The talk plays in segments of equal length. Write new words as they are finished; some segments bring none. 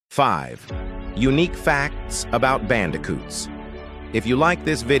5. Unique facts about bandicoots. If you like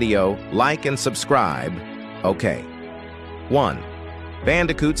this video, like and subscribe. Okay. 1.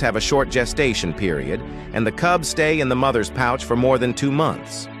 Bandicoots have a short gestation period, and the cubs stay in the mother's pouch for more than 2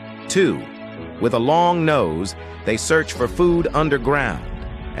 months. 2. With a long nose, they search for food underground,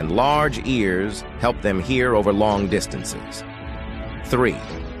 and large ears help them hear over long distances. 3.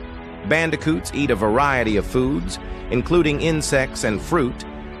 Bandicoots eat a variety of foods, including insects and fruit,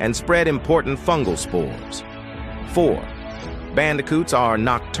 and spread important fungal spores. 4. Bandicoots are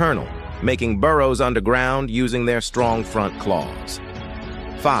nocturnal, making burrows underground using their strong front claws.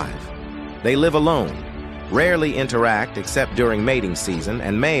 5. They live alone, rarely interact except during mating season,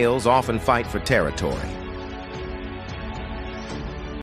 and males often fight for territory.